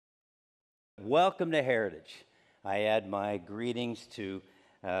Welcome to Heritage. I add my greetings to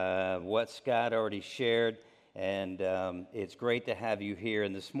what Scott already shared, and it's great to have you here.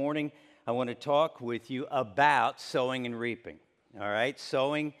 And this morning, I want to talk with you about sowing and reaping. All right,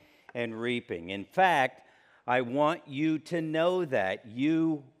 sowing and reaping. In fact, I want you to know that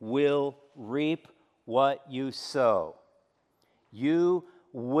you will reap what you sow. You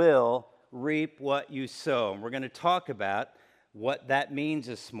will reap what you sow. And we're going to talk about what that means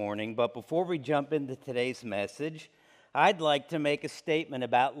this morning. But before we jump into today's message, I'd like to make a statement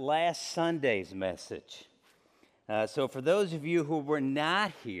about last Sunday's message. So for those of you who were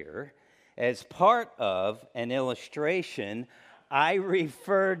not here, as part of an illustration, I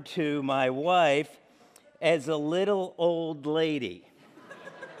referred to my wife as a little old lady.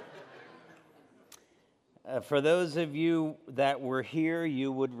 For those of you that were here,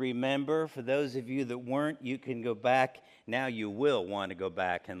 you would remember. For those of you that weren't, you can go back. Now you will want to go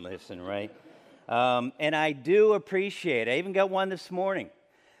back and listen, right? And I do appreciate, I even got one this morning,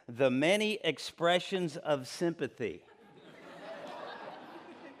 the many expressions of sympathy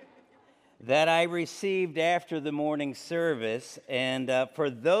that I received after the morning service. And for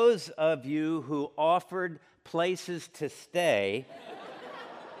those of you who offered places to stay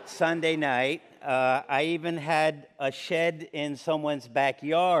Sunday night, I even had a shed in someone's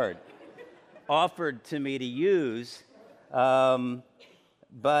backyard offered to me to use. But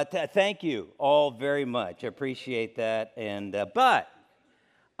thank you all very much. I appreciate that. And but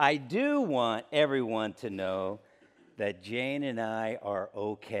I do want everyone to know that Jane and I are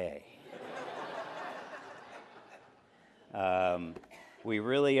okay. We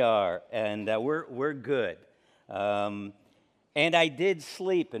really are, and we're good. And I did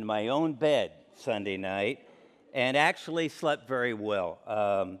sleep in my own bed Sunday night, and actually slept very well.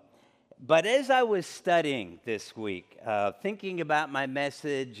 But as I was studying this week, thinking about my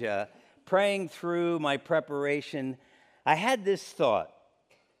message, praying through my preparation, I had this thought.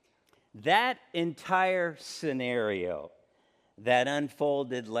 That entire scenario that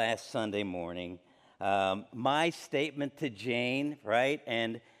unfolded last Sunday morning, my statement to Jane, right,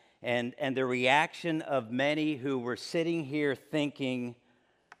 and the reaction of many who were sitting here thinking,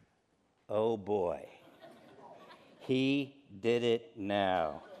 oh boy, he did it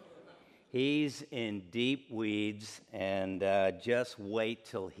now. He's in deep weeds, and just wait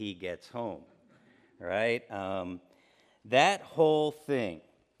till he gets home, right? That whole thing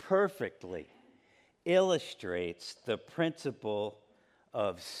perfectly illustrates the principle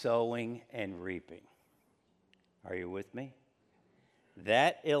of sowing and reaping. Are you with me?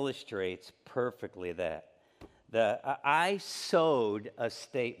 That illustrates perfectly that. I sowed a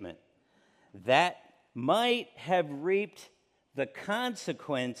statement that might have reaped the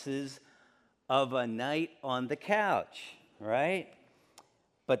consequences of a night on the couch, right?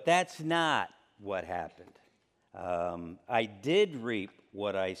 But that's not what happened. I did reap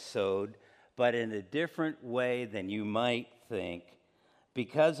what I sowed, but in a different way than you might think,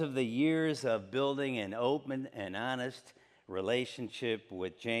 because of the years of building an open and honest relationship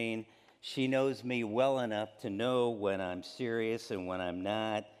with Jane. She knows me well enough to know when I'm serious and when I'm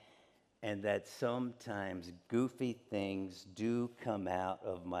not, and that sometimes goofy things do come out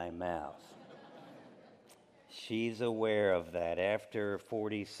of my mouth. She's aware of that after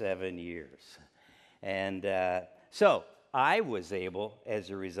 47 years. And so I was able, as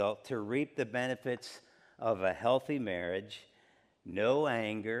a result, to reap the benefits of a healthy marriage, no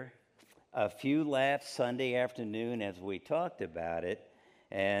anger, a few laughs Sunday afternoon as we talked about it,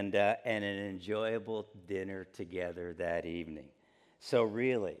 and an enjoyable dinner together that evening. So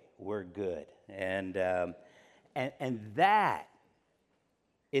really, we're good. And that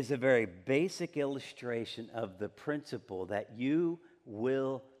is a very basic illustration of the principle that you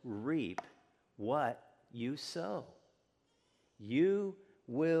will reap what you sow. You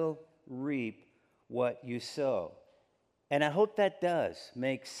will reap what you sow. And I hope that does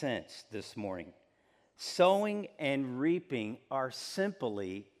make sense this morning. Sowing and reaping are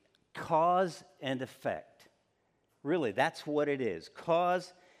simply cause and effect. Really, that's what it is,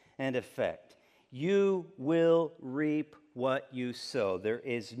 cause and effect. You will reap what you sow. There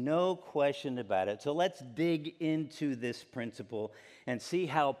is no question about it. So let's dig into this principle and see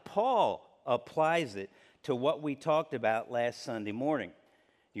how Paul applies it to what we talked about last Sunday morning.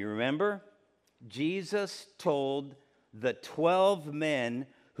 You remember? Jesus told the 12 men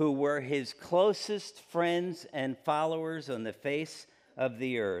who were his closest friends and followers on the face of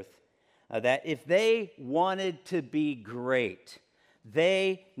the earth that if they wanted to be great,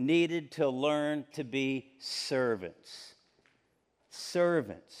 they needed to learn to be servants.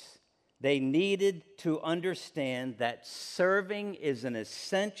 Servants, They needed to understand that serving is an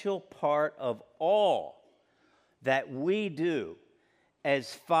essential part of all that we do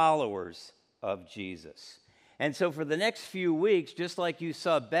as followers of Jesus. And so for the next few weeks, just like you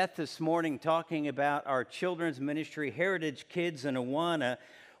saw Beth this morning talking about our children's ministry, Heritage Kids in Awana,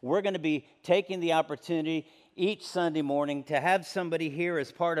 we're going to be taking the opportunity each Sunday morning to have somebody here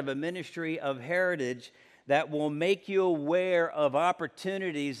as part of a ministry of Heritage that will make you aware of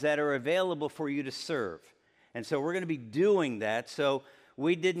opportunities that are available for you to serve. And so we're going to be doing that. So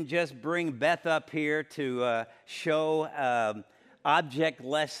we didn't just bring Beth up here to show object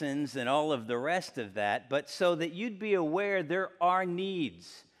lessons and all of the rest of that, but so that you'd be aware there are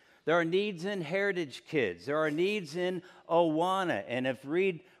needs. There are needs in Heritage Kids. There are needs in Awana. And if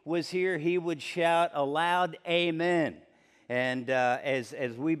Reed was here, he would shout a loud amen. And as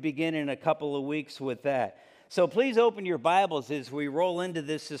we begin in a couple of weeks with that. So please open your Bibles as we roll into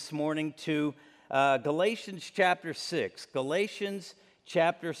this morning to Galatians chapter 6. Galatians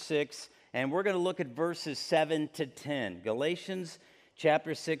chapter 6, and we're going to look at verses 7 to 10. Galatians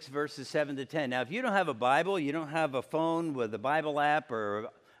chapter 6, verses 7 to 10. Now, if you don't have a Bible, you don't have a phone with a Bible app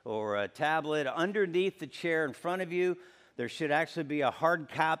or a tablet, underneath the chair in front of you, there should actually be a hard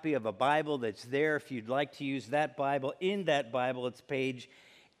copy of a Bible that's there if you'd like to use that Bible. In that Bible, it's page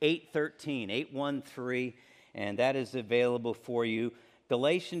 813, and that is available for you.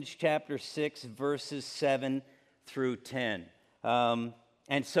 Galatians chapter 6, verses 7 through 10.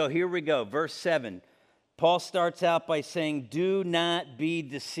 And so here we go, verse 7. Paul starts out by saying, "Do not be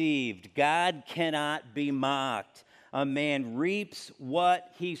deceived. God cannot be mocked. A man reaps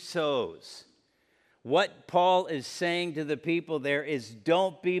what he sows." What Paul is saying to the people there is,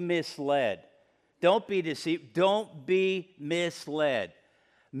 don't be misled. Don't be deceived. Don't be misled.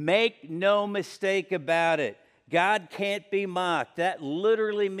 Make no mistake about it. God can't be mocked. That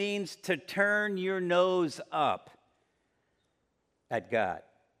literally means to turn your nose up at God.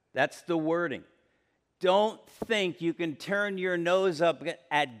 That's the wording. Don't think you can turn your nose up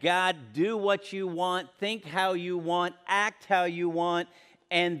at God, do what you want, think how you want, act how you want,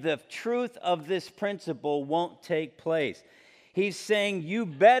 and the truth of this principle won't take place. He's saying you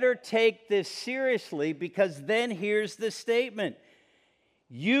better take this seriously, because then here's the statement.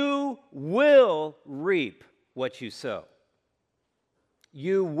 You will reap what you sow.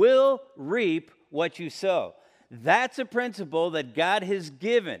 You will reap what you sow. That's a principle that God has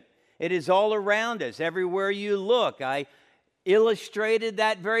given. It is all around us, everywhere you look. I illustrated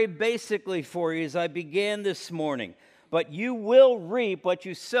that very basically for you as I began this morning. But you will reap what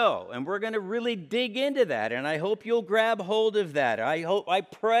you sow. And we're going to really dig into that. And I hope you'll grab hold of that. I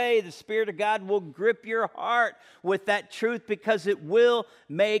pray the Spirit of God will grip your heart with that truth, because it will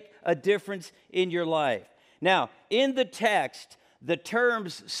make a difference in your life. Now, in the text, the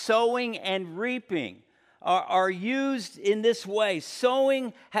terms sowing and reaping are used in this way.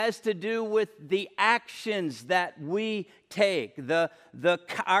 Sowing has to do with the actions that we take,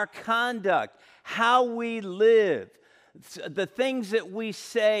 our conduct, how we live. The things that we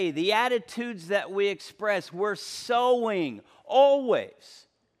say, the attitudes that we express, we're sowing always,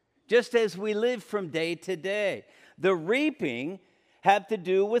 just as we live from day to day. The reaping have to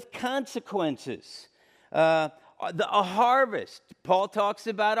do with consequences. A harvest. Paul talks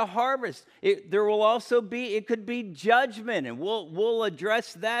about a harvest. There will also be, it could be judgment, and we'll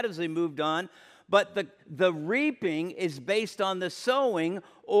address that as we moved on. But the reaping is based on the sowing,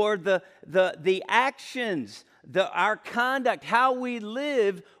 or the actions. Our conduct, how we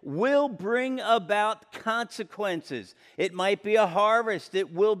live, will bring about consequences. It might be a harvest.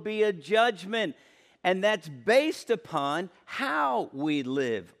 It will be a judgment. And that's based upon how we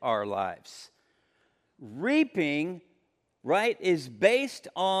live our lives. Reaping, right, is based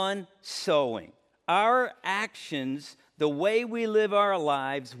on sowing. Our actions, the way we live our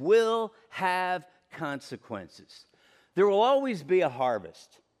lives, will have consequences. There will always be a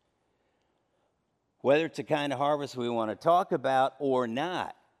harvest. Whether it's the kind of harvest we want to talk about or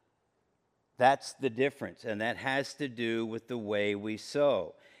not, that's the difference. And that has to do with the way we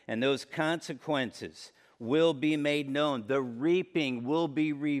sow. And those consequences will be made known. The reaping will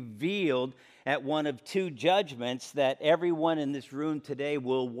be revealed at one of two judgments that everyone in this room today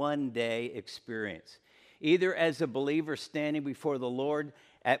will one day experience. Either as a believer standing before the Lord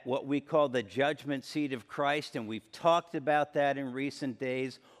at what we call the judgment seat of Christ, and we've talked about that in recent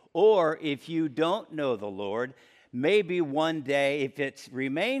days, or if you don't know the Lord, maybe one day, if it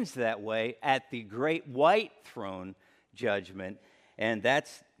remains that way, at the great white throne judgment, and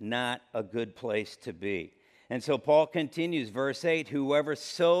that's not a good place to be. And so Paul continues, verse 8, whoever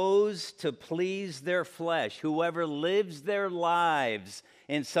sows to please their flesh, whoever lives their lives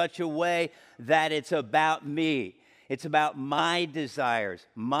in such a way that it's about me, it's about my desires,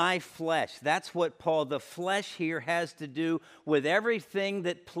 my flesh. That's what the flesh here has to do with everything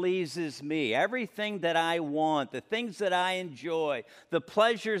that pleases me, everything that I want, the things that I enjoy, the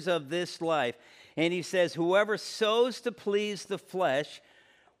pleasures of this life. And he says, whoever sows to please the flesh,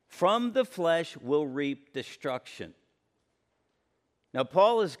 from the flesh will reap destruction. Now,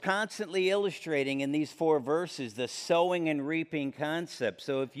 Paul is constantly illustrating in these 4 verses the sowing and reaping concept.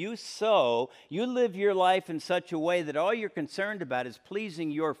 So if you sow, you live your life in such a way that all you're concerned about is pleasing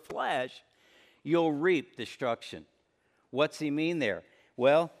your flesh, you'll reap destruction. What's he mean there?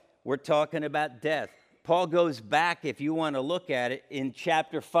 Well, we're talking about death. Paul goes back, if you want to look at it, in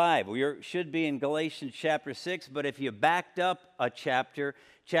chapter 5. We should be in Galatians chapter 6, but if you backed up a chapter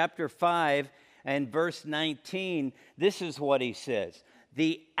 5, and verse 19, this is what he says.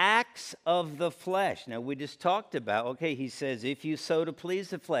 The acts of the flesh. Now, we just talked about, he says, if you sow to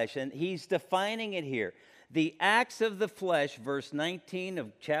please the flesh, and he's defining it here. The acts of the flesh, verse 19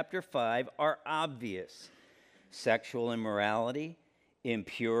 of chapter 5, are obvious. Sexual immorality,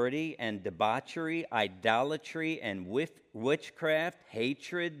 impurity and debauchery, idolatry and witchcraft,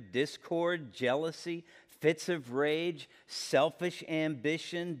 hatred, discord, jealousy, fits of rage, selfish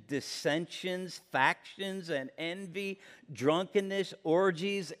ambition, dissensions, factions, and envy, drunkenness,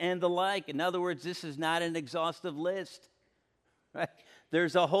 orgies, and the like. In other words, this is not an exhaustive list. Right?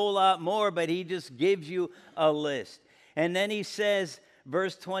 There's a whole lot more, but he just gives you a list. And then he says,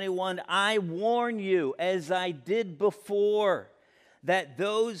 verse 21, I warn you, as I did before, that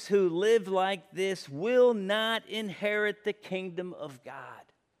those who live like this will not inherit the kingdom of God.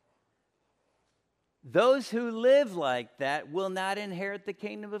 Those who live like that will not inherit the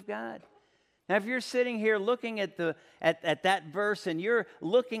kingdom of God. Now, if you're sitting here looking at that verse and you're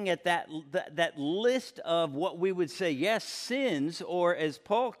looking at that list of what we would say, yes, sins, or as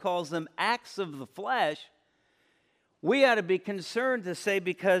Paul calls them, acts of the flesh, we ought to be concerned to say,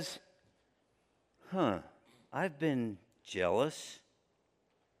 because, I've been jealous.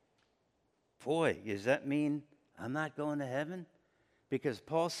 Boy, does that mean I'm not going to heaven? Because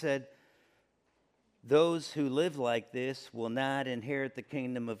Paul said, those who live like this will not inherit the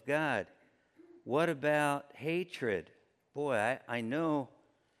kingdom of God. What about hatred? Boy, I know.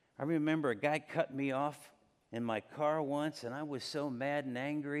 I remember a guy cut me off in my car once, and I was so mad and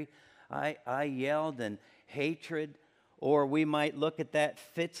angry. I yelled, and hatred. Or we might look at that,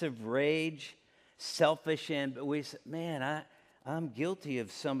 fits of rage, selfish, and we say, man, I'm guilty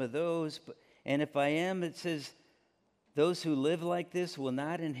of some of those. And if I am, it says, those who live like this will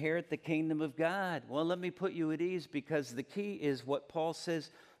not inherit the kingdom of God. Well, let me put you at ease, because the key is what Paul says,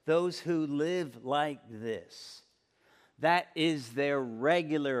 those who live like this. That is their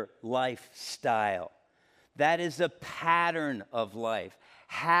regular lifestyle. That is a pattern of life,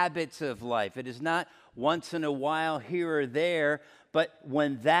 habits of life. It is not once in a while here or there, but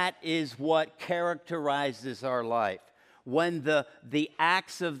when that is what characterizes our life. When the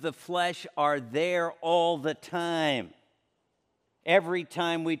acts of the flesh are there all the time. Every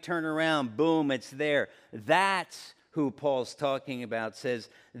time we turn around, boom, it's there. That's who Paul's talking about, says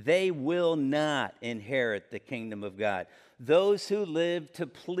they will not inherit the kingdom of God. Those who live to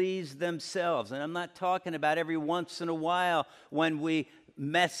please themselves. And I'm not talking about every once in a while when we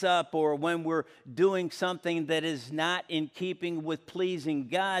mess up or when we're doing something that is not in keeping with pleasing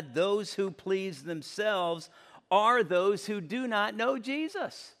God. Those who please themselves are those who do not know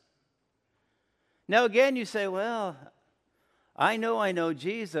Jesus. Now, again, you say, well, I know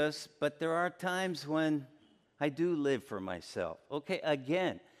Jesus, but there are times when I do live for myself. Okay,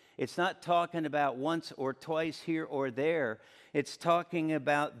 again, it's not talking about once or twice here or there. It's talking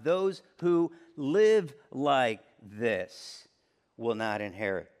about those who live like this will not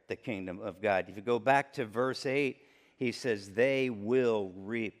inherit the kingdom of God. If you go back to verse 8, he says, they will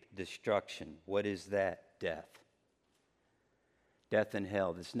reap destruction. What is that? Death. Death and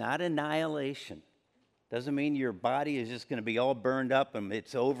hell. It's not annihilation. Doesn't mean your body is just going to be all burned up and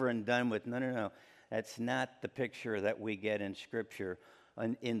it's over and done with. No. That's not the picture that we get in Scripture,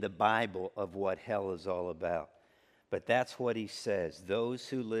 in the Bible, of what hell is all about. But that's what he says. Those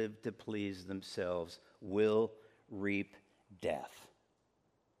who live to please themselves will reap death.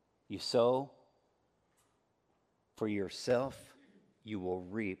 You sow for yourself, you will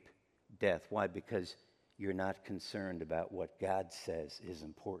reap death. Why? Because you're not concerned about what God says is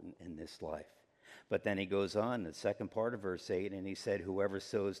important in this life. But then he goes on, the second part of verse 8, and he said, whoever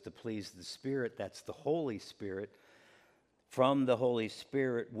sows to please the Spirit, that's the Holy Spirit, from the Holy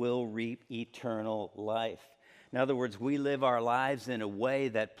Spirit will reap eternal life. In other words, we live our lives in a way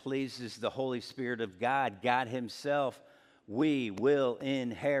that pleases the Holy Spirit of God, God himself, we will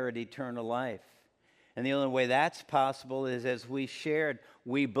inherit eternal life. And the only way that's possible is, as we shared,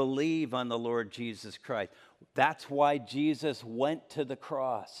 we believe on the Lord Jesus Christ. That's why Jesus went to the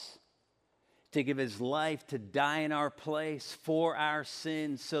cross, to give his life, to die in our place for our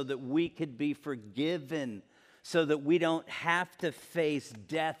sins so that we could be forgiven, so that we don't have to face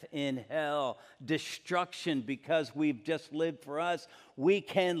death in hell, destruction because we've just lived for us. We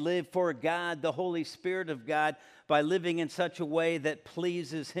can live for God, the Holy Spirit of God, by living in such a way that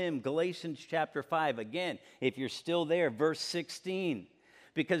pleases him. Galatians chapter 5, again, if you're still there, verse 16.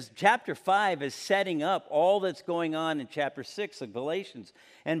 Because chapter 5 is setting up all that's going on in chapter 6 of Galatians.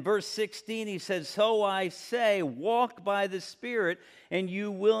 And verse 16, he says, "So I say, walk by the Spirit, and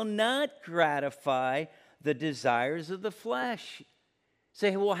you will not gratify the desires of the flesh."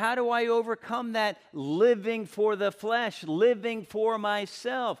 Say, well, how do I overcome that living for the flesh, living for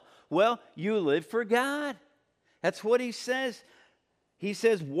myself? Well, you live for God. That's what he says. He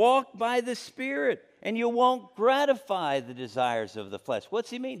says, walk by the Spirit, and you won't gratify the desires of the flesh. What's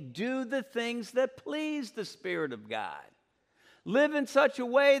he mean? Do the things that please the Spirit of God. Live in such a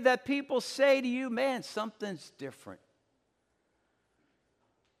way that people say to you, man, something's different.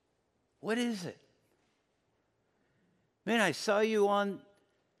 What is it? Man, I saw you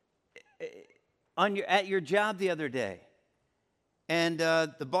at your job the other day. And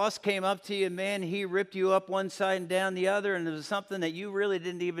the boss came up to you, man, he ripped you up one side and down the other, and it was something that you really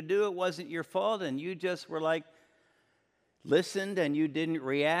didn't even do. It wasn't your fault, and you just were like, listened, and you didn't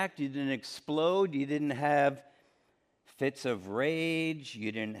react, you didn't explode, you didn't have fits of rage,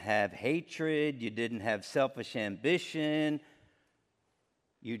 you didn't have hatred, you didn't have selfish ambition.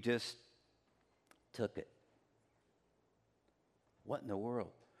 You just took it. What in the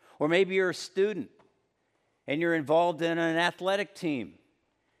world? Or maybe you're a student, and you're involved in an athletic team,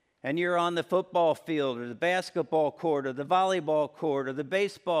 and you're on the football field or the basketball court or the volleyball court or the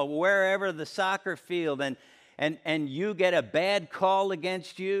baseball, wherever, the soccer field, and you get a bad call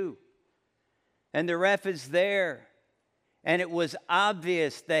against you, and the ref is there, and it was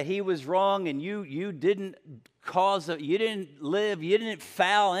obvious that he was wrong, and you didn't you didn't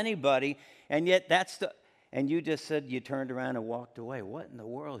foul anybody, and yet and you just said, you turned around and walked away. What in the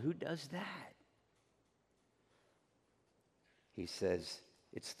world? Who does that? He says,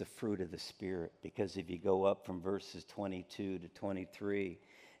 it's the fruit of the Spirit. Because if you go up from verses 22 to 23,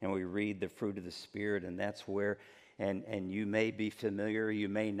 and we read the fruit of the Spirit, and that's where, and you may be familiar, you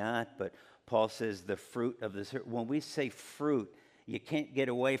may not, but Paul says the fruit of the Spirit. When we say fruit, you can't get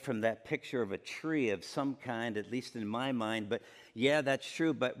away from that picture of a tree of some kind, at least in my mind. But yeah, that's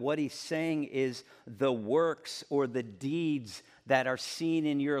true. But what he's saying is the works or the deeds that are seen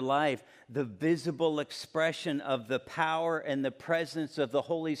in your life, the visible expression of the power and the presence of the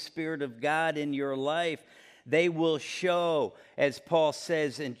Holy Spirit of God in your life, they will show, as Paul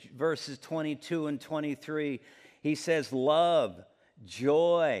says in verses 22 and 23, he says love,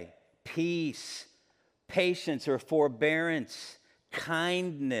 joy, peace, patience or forbearance,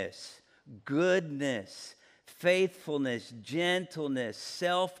 kindness, goodness, faithfulness, gentleness,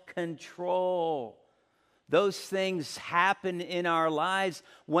 self-control. Those things happen in our lives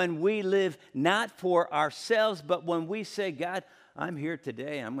when we live not for ourselves, but when we say, God, I'm here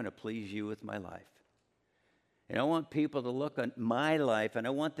today, I'm going to please you with my life. And I want people to look at my life, and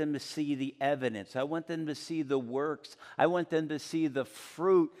I want them to see the evidence. I want them to see the works. I want them to see the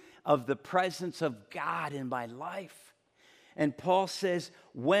fruit of the presence of God in my life. And Paul says,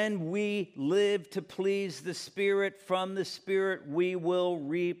 when we live to please the Spirit, from the Spirit, we will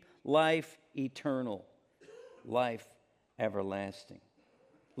reap life eternal, life everlasting.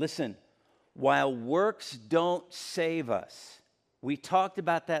 Listen, while works don't save us, we talked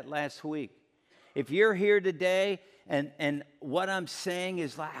about that last week. If you're here today and what I'm saying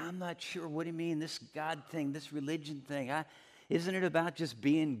is like, I'm not sure, what do you mean, this God thing, this religion thing, isn't it about just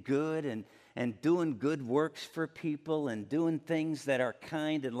being good and doing good works for people and doing things that are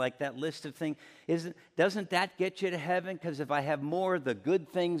kind and like that list of things? Doesn't that get you to heaven? Because if I have more of the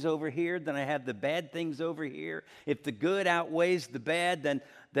good things over here than I have the bad things over here, if the good outweighs the bad, then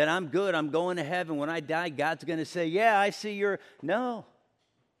I'm good. I'm going to heaven. When I die, God's going to say, yeah, I see your...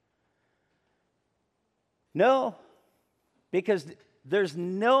 No, because there's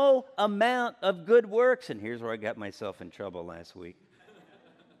no amount of good works. And here's where I got myself in trouble last week.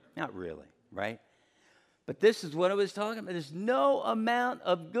 Not really, right? But this is what I was talking about. There's no amount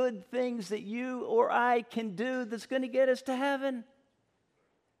of good things that you or I can do that's going to get us to heaven.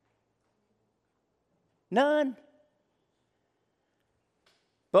 None.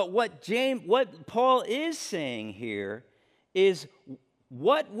 But what Paul is saying here is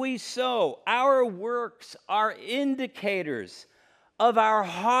what we sow, our works are indicators of our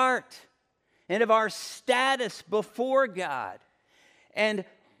heart and of our status before God. And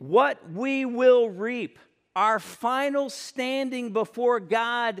what we will reap, our final standing before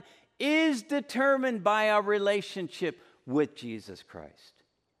God, is determined by our relationship with Jesus Christ.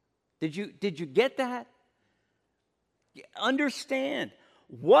 Did you get that? Understand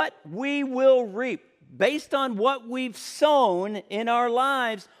what we will reap based on what we've sown in our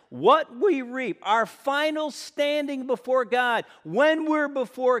lives, what we reap, our final standing before God, when we're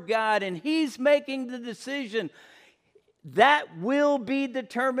before God and He's making the decision, that will be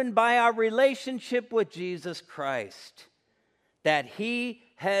determined by our relationship with Jesus Christ, that He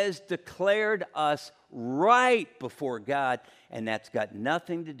has declared us right before God, and that's got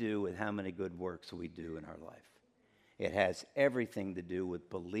nothing to do with how many good works we do in our life. It has everything to do with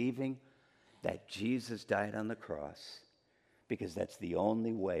believing that Jesus died on the cross, because that's the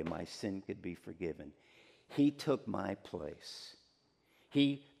only way my sin could be forgiven. He took my place.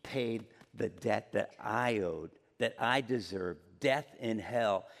 He paid the debt that I owed, that I deserved, death in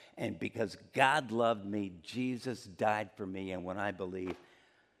hell. And because God loved me, Jesus died for me. And when I believe,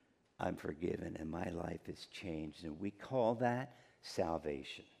 I'm forgiven and my life is changed. And we call that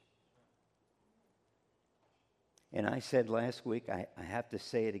salvation. And I said last week, I have to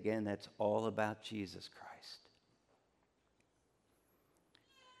say it again, that's all about Jesus Christ.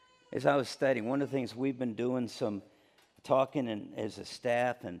 As I was studying, one of the things we've been doing some talking as a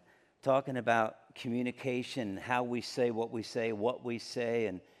staff and talking about communication and how we say, what we say,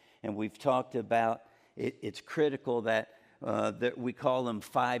 and we've talked about it's critical that we call them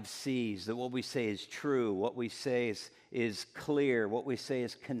 5 C's, that what we say is true, what we say is clear, what we say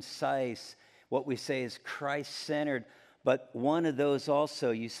is concise, what we say is Christ-centered. But one of those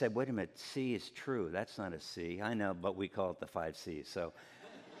also, you said, wait a minute, C is true. That's not a C. I know, but we call it the 5 C's. So,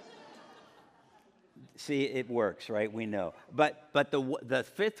 see, it works, right? We know. But the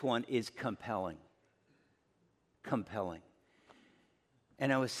 5th one is compelling. Compelling.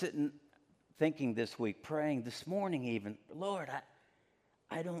 And I was sitting thinking this week, praying this morning even, Lord,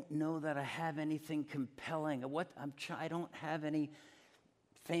 I don't know that I have anything compelling. I don't have any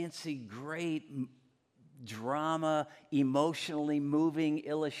fancy, great drama, emotionally moving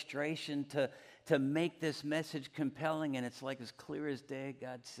illustration to make this message compelling. And it's like as clear as day,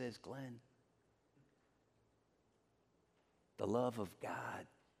 God says, Glenn, the love of God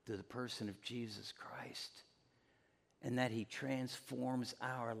to the person of Jesus Christ, and that He transforms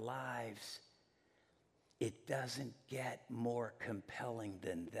our lives, it doesn't get more compelling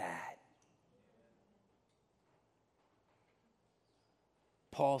than that.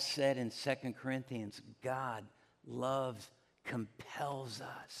 Paul said in 2 Corinthians, God loves, compels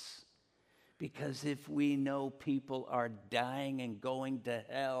us. Because if we know people are dying and going to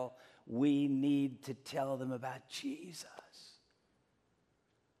hell, we need to tell them about Jesus.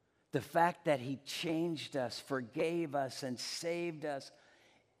 The fact that He changed us, forgave us, and saved us,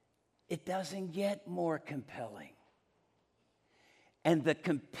 it doesn't get more compelling. And the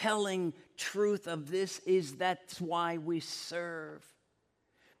compelling truth of this is that's why we serve.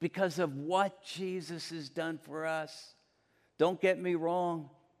 Because of what Jesus has done for us. Don't get me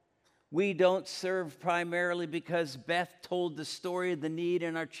wrong. We don't serve primarily because Beth told the story of the need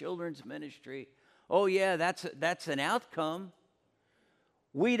in our children's ministry. Oh yeah, that's an outcome.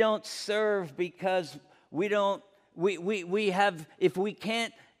 We don't serve because we have, if we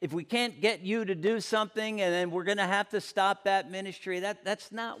can't get you to do something and then we're going to have to stop that ministry,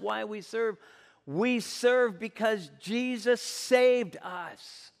 that's not why we serve. We serve because Jesus saved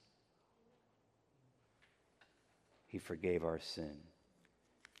us. He forgave our sin.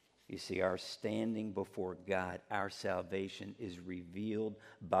 You see, our standing before God, our salvation is revealed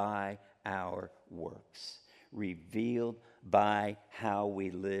by our works, revealed by how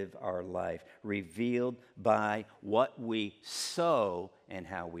we live our life, revealed by what we sow and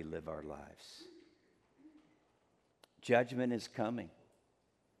how we live our lives. Judgment is coming,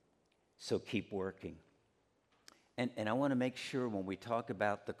 so keep working. And I want to make sure when we talk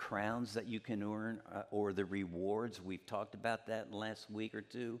about the crowns that you can earn or the rewards, we've talked about that in the last week or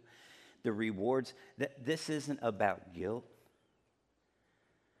two, the rewards, that this isn't about guilt.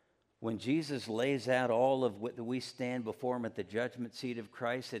 When Jesus lays out all of what we stand before Him at the judgment seat of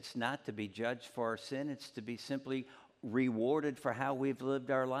Christ, it's not to be judged for our sin, it's to be simply rewarded for how we've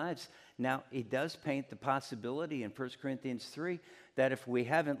lived our lives. Now, He does paint the possibility in 1 Corinthians 3 that if we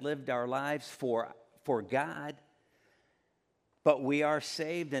haven't lived our lives for God, but we are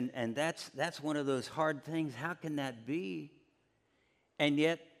saved, and that's one of those hard things. How can that be? And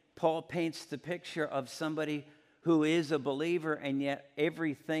yet, Paul paints the picture of somebody who is a believer, and yet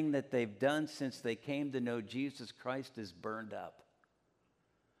everything that they've done since they came to know Jesus Christ is burned up.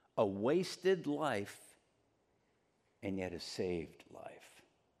 A wasted life, and yet a saved life.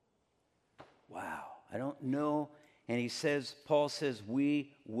 Wow, I don't know. And Paul says,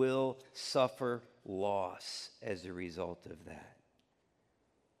 we will suffer loss as a result of that.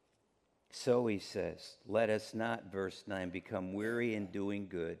 So he says, let us not, verse 9, become weary in doing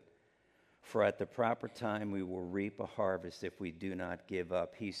good, for at the proper time we will reap a harvest if we do not give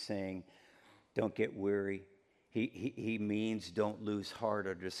up. He's saying, don't get weary. He means don't lose heart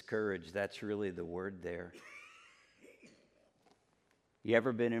or discourage. That's really the word there. You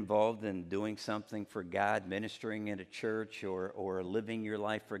ever been involved in doing something for God, ministering in a church or living your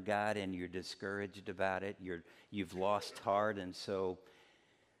life for God, and you're discouraged about it? You've lost heart, and so,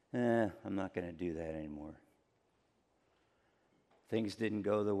 I'm not going to do that anymore. Things didn't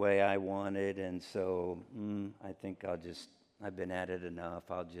go the way I wanted, and so I think I've been at it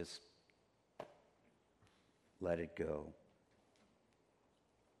enough. I'll just let it go.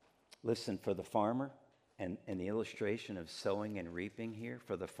 Listen, for the farmer, and the illustration of sowing and reaping here,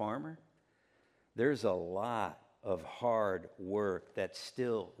 for the farmer, there's a lot of hard work that's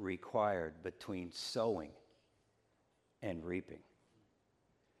still required between sowing and reaping.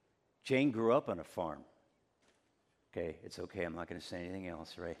 Jane grew up on a farm. Okay, it's okay, I'm not going to say anything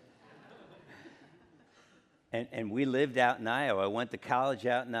else, right? And we lived out in Iowa. I went to college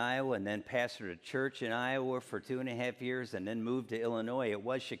out in Iowa and then pastored a church in Iowa for 2.5 years and then moved to Illinois. It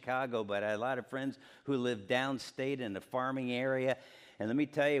was Chicago, but I had a lot of friends who lived downstate in the farming area. And let me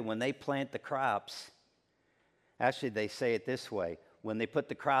tell you, when they plant the crops, actually they say it this way, when they put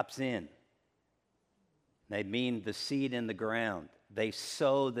the crops in, they mean the seed in the ground. They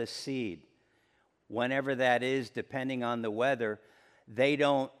sow the seed. Whenever that is, depending on the weather, they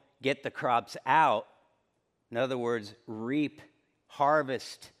don't get the crops out. In other words, reap,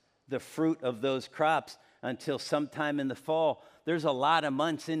 harvest the fruit of those crops until sometime in the fall. There's a lot of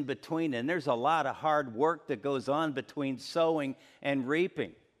months in between, and there's a lot of hard work that goes on between sowing and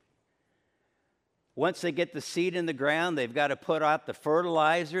reaping. Once they get the seed in the ground, they've got to put out the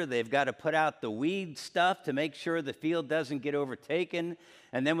fertilizer. They've got to put out the weed stuff to make sure the field doesn't get overtaken.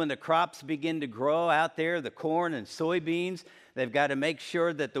 And then when the crops begin to grow out there, the corn and soybeans, they've got to make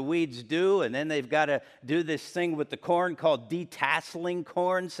sure that the weeds do. And then they've got to do this thing with the corn called detasseling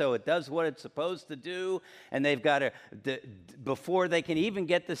corn so it does what it's supposed to do. And they've got to, before they can even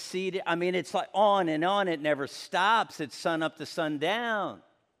get the seed, I mean, it's like on and on. It never stops. It's sun up to sundown.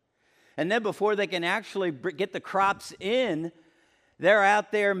 And then before they can actually get the crops in, they're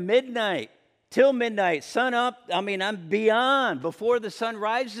out there midnight, till midnight, sun up. I mean, I'm beyond. Before the sun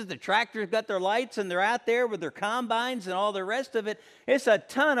rises, the tractors got their lights and they're out there with their combines and all the rest of it. It's a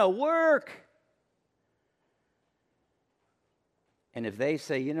ton of work. And if they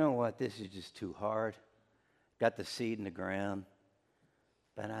say, you know what, this is just too hard, got the seed in the ground,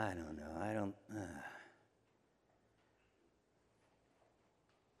 but I don't know,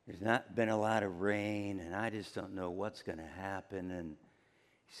 there's not been a lot of rain, and I just don't know what's going to happen. And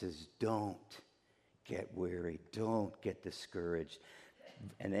he says, don't get weary. Don't get discouraged.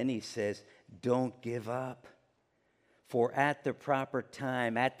 And then he says, don't give up. For at the proper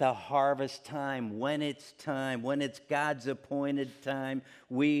time, at the harvest time, when it's God's appointed time,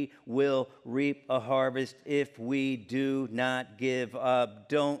 we will reap a harvest if we do not give up.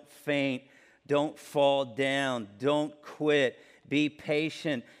 Don't faint. Don't fall down. Don't quit. Be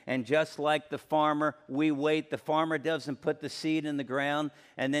patient, and just like the farmer, we wait. The farmer doesn't put the seed in the ground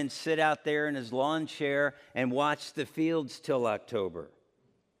and then sit out there in his lawn chair and watch the fields till October.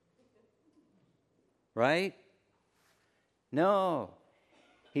 Right? No.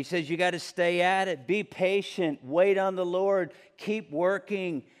 He says you got to stay at it. Be patient. Wait on the Lord. Keep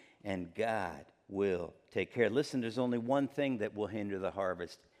working, and God will take care. Listen, there's only one thing that will hinder the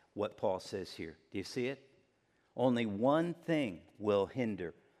harvest, what Paul says here. Do you see it? Only one thing will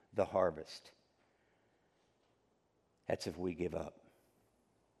hinder the harvest. That's if we give up.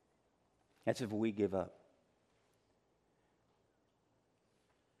 That's if we give up.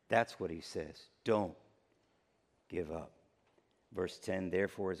 That's what he says. Don't give up. Verse 10,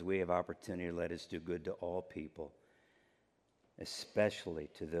 therefore, as we have opportunity, let us do good to all people, especially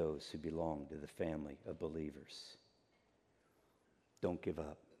to those who belong to the family of believers. Don't give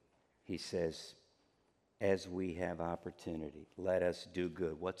up. He says, as we have opportunity, let us do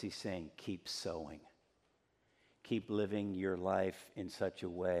good. What's he saying? Keep sowing. Keep living your life in such a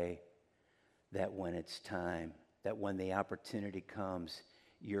way that when it's time, that when the opportunity comes,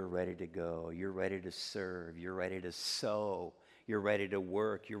 you're ready to go. You're ready to serve. You're ready to sow. You're ready to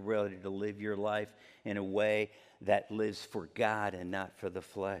work. You're ready to live your life in a way that lives for God and not for the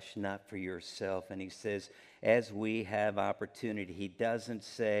flesh, not for yourself. And he says, as we have opportunity. He doesn't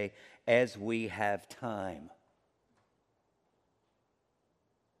say, as we have time.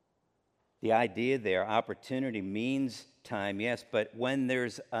 The idea there, opportunity means time, yes, but when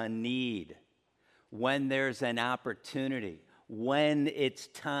there's a need, when there's an opportunity, when it's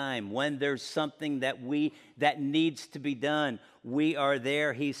time, when there's something that needs to be done, we are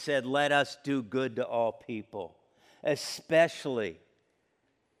there. He said, let us do good to all people, especially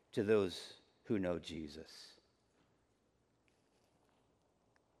to those who know Jesus.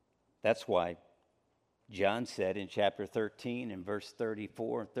 That's why John said in chapter 13 and verse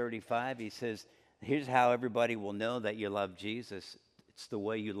 34 and 35, he says, here's how everybody will know that you love Jesus. It's the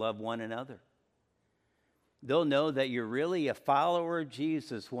way you love one another. They'll know that you're really a follower of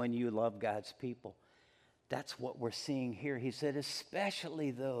Jesus when you love God's people. That's what we're seeing here. He said,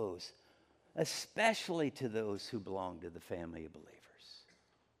 especially to those who belong to the family of believers.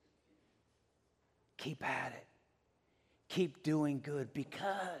 Keep at it. Keep doing good,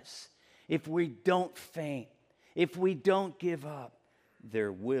 because if we don't faint, if we don't give up,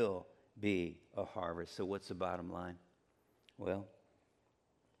 there will be a harvest. So what's the bottom line? Well,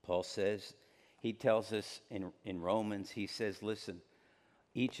 Paul says, he tells us in Romans, he says, listen,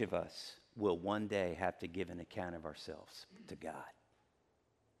 each of us will one day have to give an account of ourselves to God.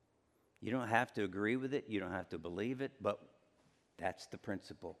 You don't have to agree with it. You don't have to believe it, but that's the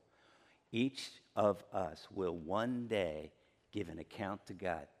principle. Each of us will one day give an account to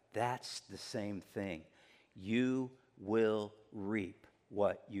God. That's the same thing. You will reap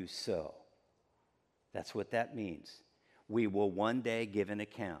what you sow. That's what that means. We will one day give an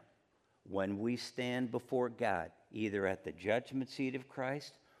account. When we stand before God, either at the judgment seat of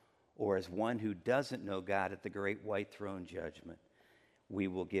Christ or as one who doesn't know God at the great white throne judgment, we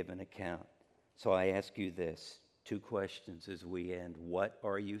will give an account. So I ask you this, 2 questions as we end. What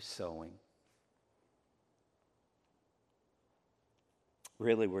are you sowing?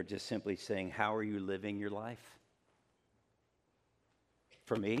 Really, we're just simply saying, how are you living your life?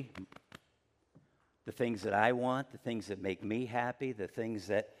 For me, the things that I want, the things that make me happy, the things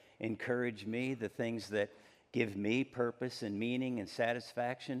that encourage me, the things that give me purpose and meaning and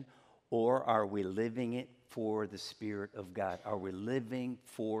satisfaction, or are we living it for the Spirit of God? Are we living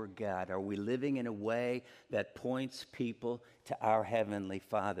for God? Are we living in a way that points people to our Heavenly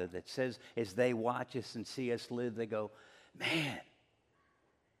Father, that says, as they watch us and see us live, they go, man,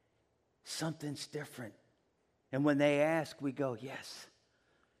 something's different. And when they ask, we go, yes,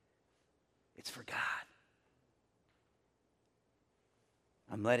 it's for God.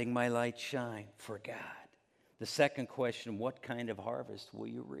 I'm letting my light shine for God. The second question, what kind of harvest will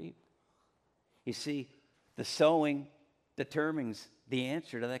you reap? You see, the sowing determines the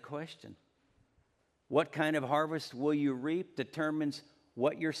answer to that question. What kind of harvest will you reap determines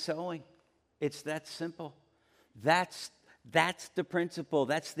what you're sowing. It's that simple. That's the principle.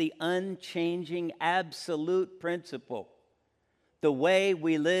 That's the unchanging, absolute principle. The way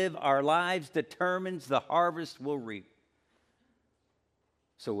we live our lives determines the harvest we'll reap.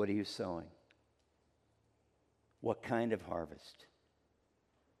 So what are you sowing? What kind of harvest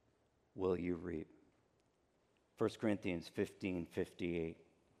will you reap? 1 Corinthians 15:58.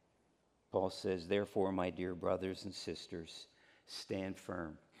 Paul says, therefore, my dear brothers and sisters, stand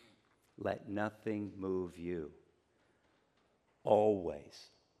firm. Let nothing move you. Always,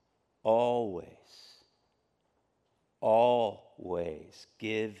 always, always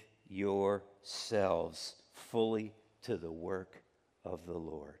give yourselves fully to the work of the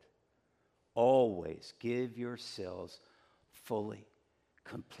Lord. Always give yourselves fully,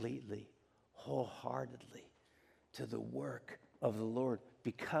 completely, wholeheartedly to the work of the Lord,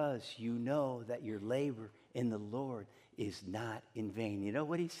 because you know that your labor in the Lord is not in vain. You know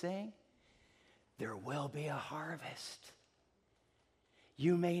what he's saying? There will be a harvest.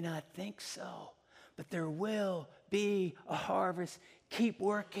 You may not think so, but there will be a harvest. Keep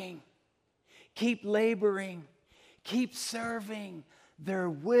working. Keep laboring. Keep serving. There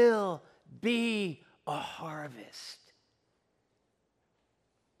will be a harvest.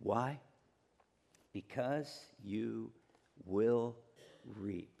 Why? Because you will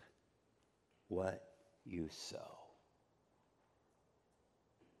reap what you sow.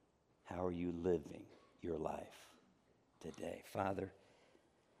 How are you living your life today? Father,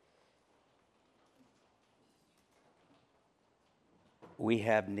 we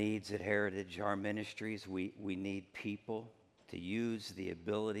have needs at Heritage, our ministries. We need people to use the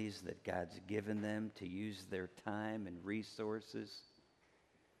abilities that God's given them, to use their time and resources.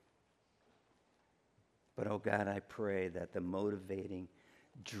 But, oh God, I pray that the motivating,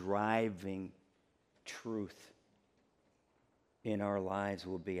 driving truth in our lives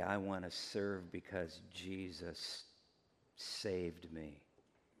will be, I want to serve because Jesus saved me,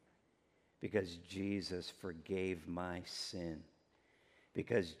 because Jesus forgave my sin,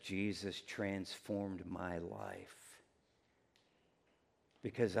 because Jesus transformed my life,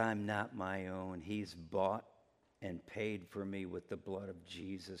 because I'm not my own. He's bought and paid for me with the blood of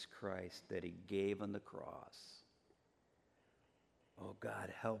Jesus Christ that he gave on the cross. Oh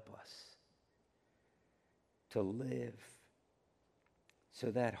God, help us to live so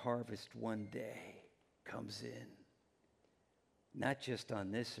that harvest one day comes in, not just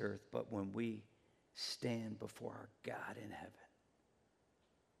on this earth, but when we stand before our God in heaven.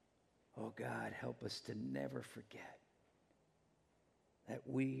 Oh God, help us to never forget that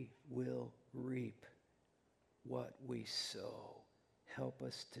we will reap what we sow. Help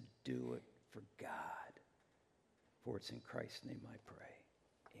us to do it for God. For it's in Christ's name I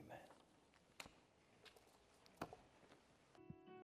pray. Amen.